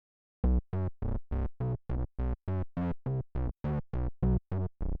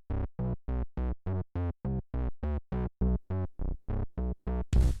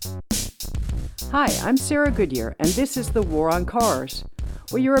Hi, I'm Sarah Goodyear, and this is The War on Cars.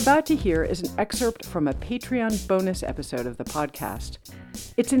 What you're about to hear is an excerpt from a Patreon bonus episode of the podcast.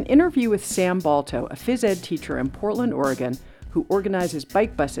 It's an interview with Sam Balto, a phys ed teacher in Portland, Oregon, who organizes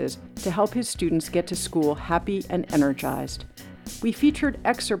bike buses to help his students get to school happy and energized. We featured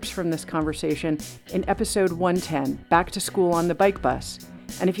excerpts from this conversation in episode 110, Back to School on the Bike Bus.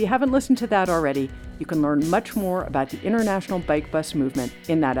 And if you haven't listened to that already, you can learn much more about the international bike bus movement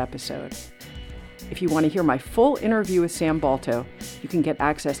in that episode. If you want to hear my full interview with Sam Balto, you can get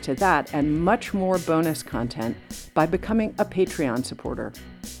access to that and much more bonus content by becoming a Patreon supporter.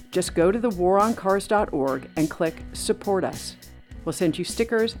 Just go to thewaroncars.org and click Support Us. We'll send you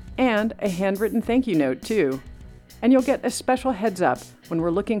stickers and a handwritten thank you note, too. And you'll get a special heads up when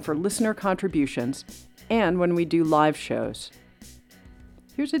we're looking for listener contributions and when we do live shows.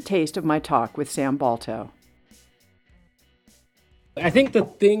 Here's a taste of my talk with Sam Balto. I think the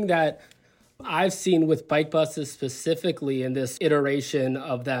thing that I've seen with bike buses specifically in this iteration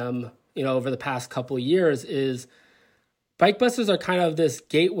of them, over the past couple of years is bike buses are kind of this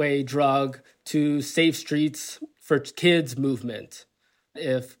gateway drug to safe streets for kids movement.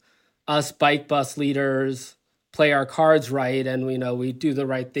 If us bike bus leaders play our cards right and we do the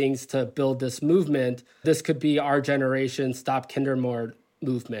right things to build this movement, this could be our generation Stop Kindermord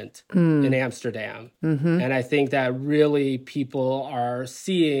movement in Amsterdam. Mm-hmm. And I think that really people are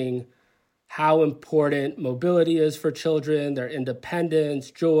seeing how important mobility is for children, their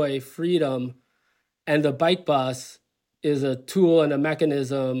independence, joy, freedom. And the bike bus is a tool and a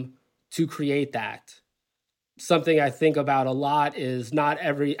mechanism to create that. Something I think about a lot is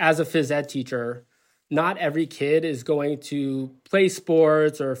as a phys ed teacher, not every kid is going to play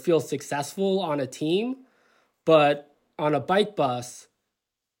sports or feel successful on a team, but on a bike bus,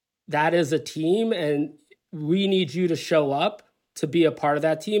 that is a team and we need you to show up to be a part of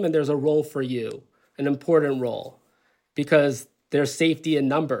that team, and there's a role for you, an important role, because there's safety in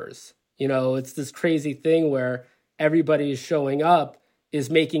numbers. It's this crazy thing where everybody is showing up is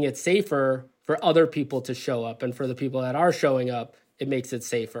making it safer for other people to show up, and for the people that are showing up, it makes it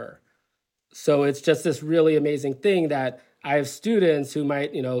safer. So it's just this really amazing thing that I have students who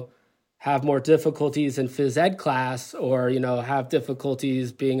might, have more difficulties in phys ed class or, have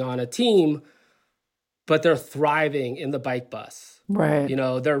difficulties being on a team, but they're thriving in the bike bus. Right.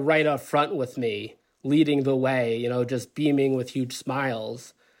 They're right up front with me, leading the way, just beaming with huge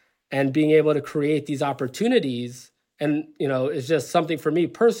smiles and being able to create these opportunities. And, it's just something for me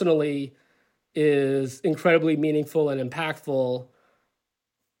personally is incredibly meaningful and impactful.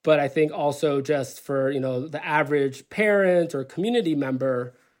 But I think also just for, the average parent or community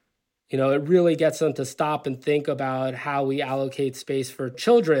member, it really gets them to stop and think about how we allocate space for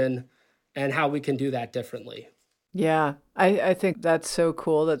children and how we can do that differently. Yeah, I think that's so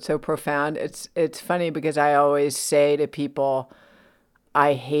cool. That's so profound. It's funny because I always say to people,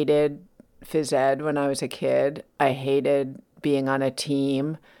 I hated phys ed when I was a kid. I hated being on a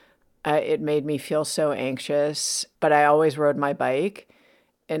team. It made me feel so anxious, but I always rode my bike.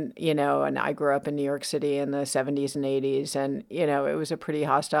 And, and I grew up in New York City in the 70s and 80s, and, it was a pretty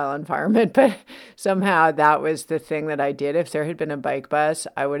hostile environment, but somehow that was the thing that I did. If there had been a bike bus,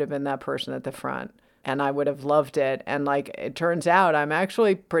 I would have been that person at the front, and I would have loved it. And it turns out I'm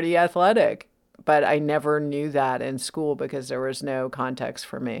actually pretty athletic, but I never knew that in school because there was no context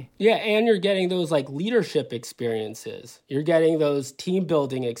for me. Yeah, and you're getting those leadership experiences. You're getting those team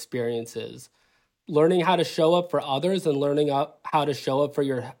building experiences. Learning how to show up for others and learning how to show up for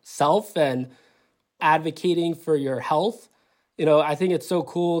yourself and advocating for your health. I think it's so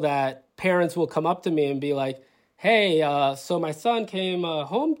cool that parents will come up to me and be like, hey, so my son came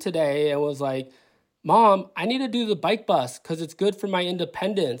home today and was like, Mom, I need to do the bike bus because it's good for my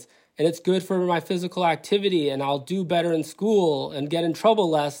independence and it's good for my physical activity and I'll do better in school and get in trouble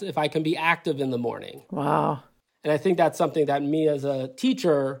less if I can be active in the morning. Wow. And I think that's something that me as a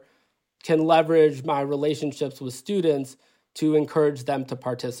teacher can leverage my relationships with students to encourage them to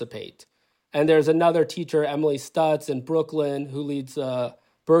participate. And there's another teacher, Emily Stutz in Brooklyn, who leads a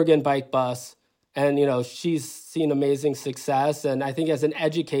Bergen bike bus. And, she's seen amazing success. And I think as an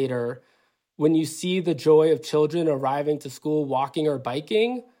educator, when you see the joy of children arriving to school walking or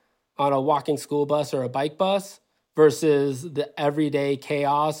biking on a walking school bus or a bike bus versus the everyday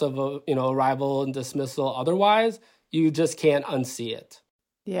chaos of arrival and dismissal otherwise, you just can't unsee it.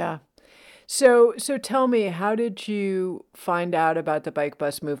 Yeah. So tell me, how did you find out about the bike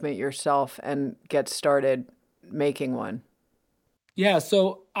bus movement yourself and get started making one? Yeah,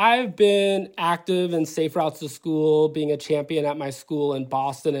 so I've been active in Safe Routes to School, being a champion at my school in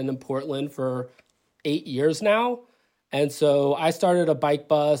Boston and in Portland for 8 years now. And so I started a bike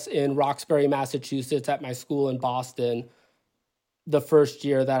bus in Roxbury, Massachusetts at my school in Boston the first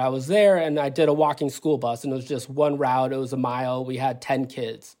year that I was there. And I did a walking school bus, and it was just one route. It was a mile. We had 10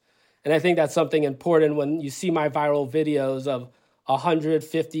 kids. And I think that's something important when you see my viral videos of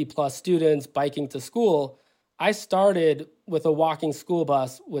 150 plus students biking to school. I started with a walking school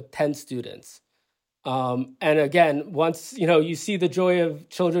bus with 10 students. And again, once, you see the joy of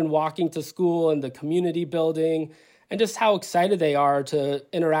children walking to school and the community building and just how excited they are to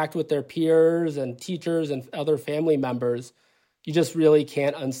interact with their peers and teachers and other family members, you just really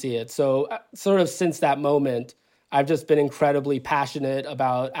can't unsee it. So sort of since that moment, I've just been incredibly passionate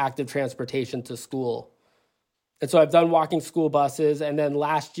about active transportation to school. And so I've done walking school buses. And then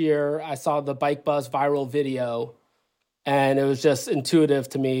last year, I saw the bike bus viral video. And it was just intuitive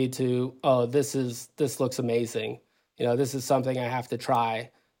to me this looks amazing. This is something I have to try.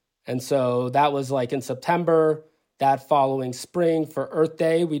 And so that was like in September. That following spring for Earth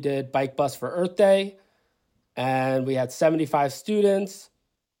Day, we did bike bus for Earth Day. And we had 75 students.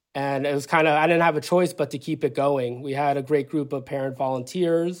 And it was I didn't have a choice but to keep it going. We had a great group of parent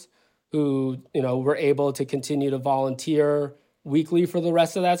volunteers who, were able to continue to volunteer weekly for the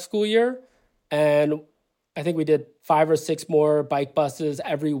rest of that school year. And I think we did 5 or 6 more bike buses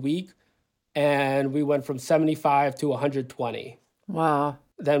every week. And we went from 75 to 120. Wow.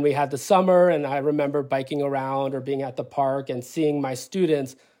 Then we had the summer, and I remember biking around or being at the park and seeing my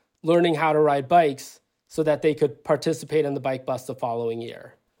students learning how to ride bikes so that they could participate in the bike bus the following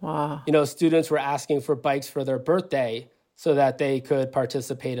year. Wow. Students were asking for bikes for their birthday so that they could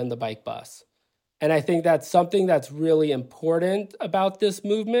participate in the bike bus. And I think that's something that's really important about this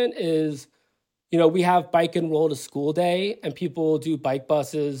movement is, we have Bike Enroll to School Day, and people do bike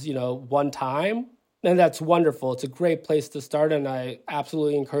buses, one time. And that's wonderful. It's a great place to start, and I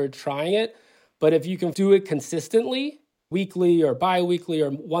absolutely encourage trying it. But if you can do it consistently, weekly or bi-weekly or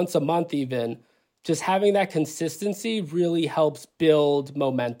once a month even, just having that consistency really helps build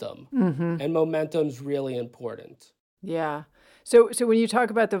momentum. Mm-hmm. And momentum's really important. Yeah. So when you talk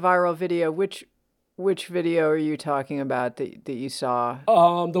about the viral video, which video are you talking about that you saw?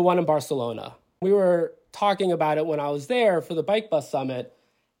 The one in Barcelona. We were talking about it when I was there for the Bike Bus Summit.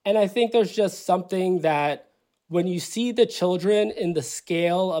 And I think there's just something that when you see the children in the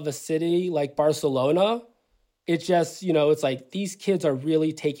scale of a city like Barcelona, it's just, it's like these kids are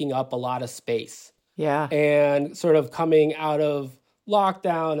really taking up a lot of space. Yeah. And sort of coming out of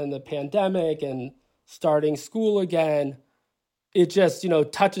lockdown and the pandemic and starting school again, it just,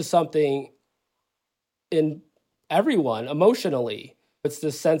 touches something in everyone emotionally. It's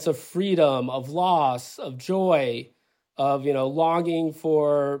this sense of freedom, of loss, of joy, of, longing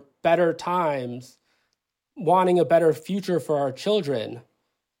for better times, wanting a better future for our children.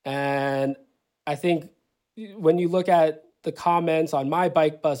 And I think when you look at the comments on my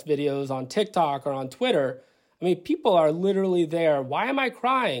bike bus videos on TikTok or on Twitter, people are literally there. Why am I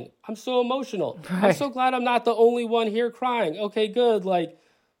crying? I'm so emotional. Right. I'm so glad I'm not the only one here crying. Okay, good.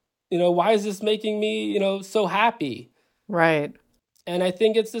 Why is this making me, so happy? Right. And I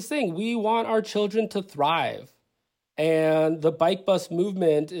think it's this thing. We want our children to thrive. And the bike bus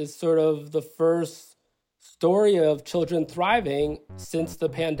movement is sort of the first story of children thriving since the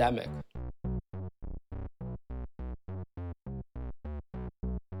pandemic.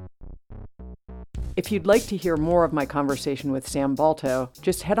 If you'd like to hear more of my conversation with Sam Balto,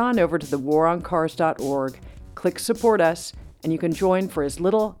 just head on over to thewaroncars.org, click Support Us, and you can join for as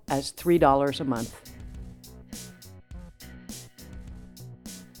little as $3 a month.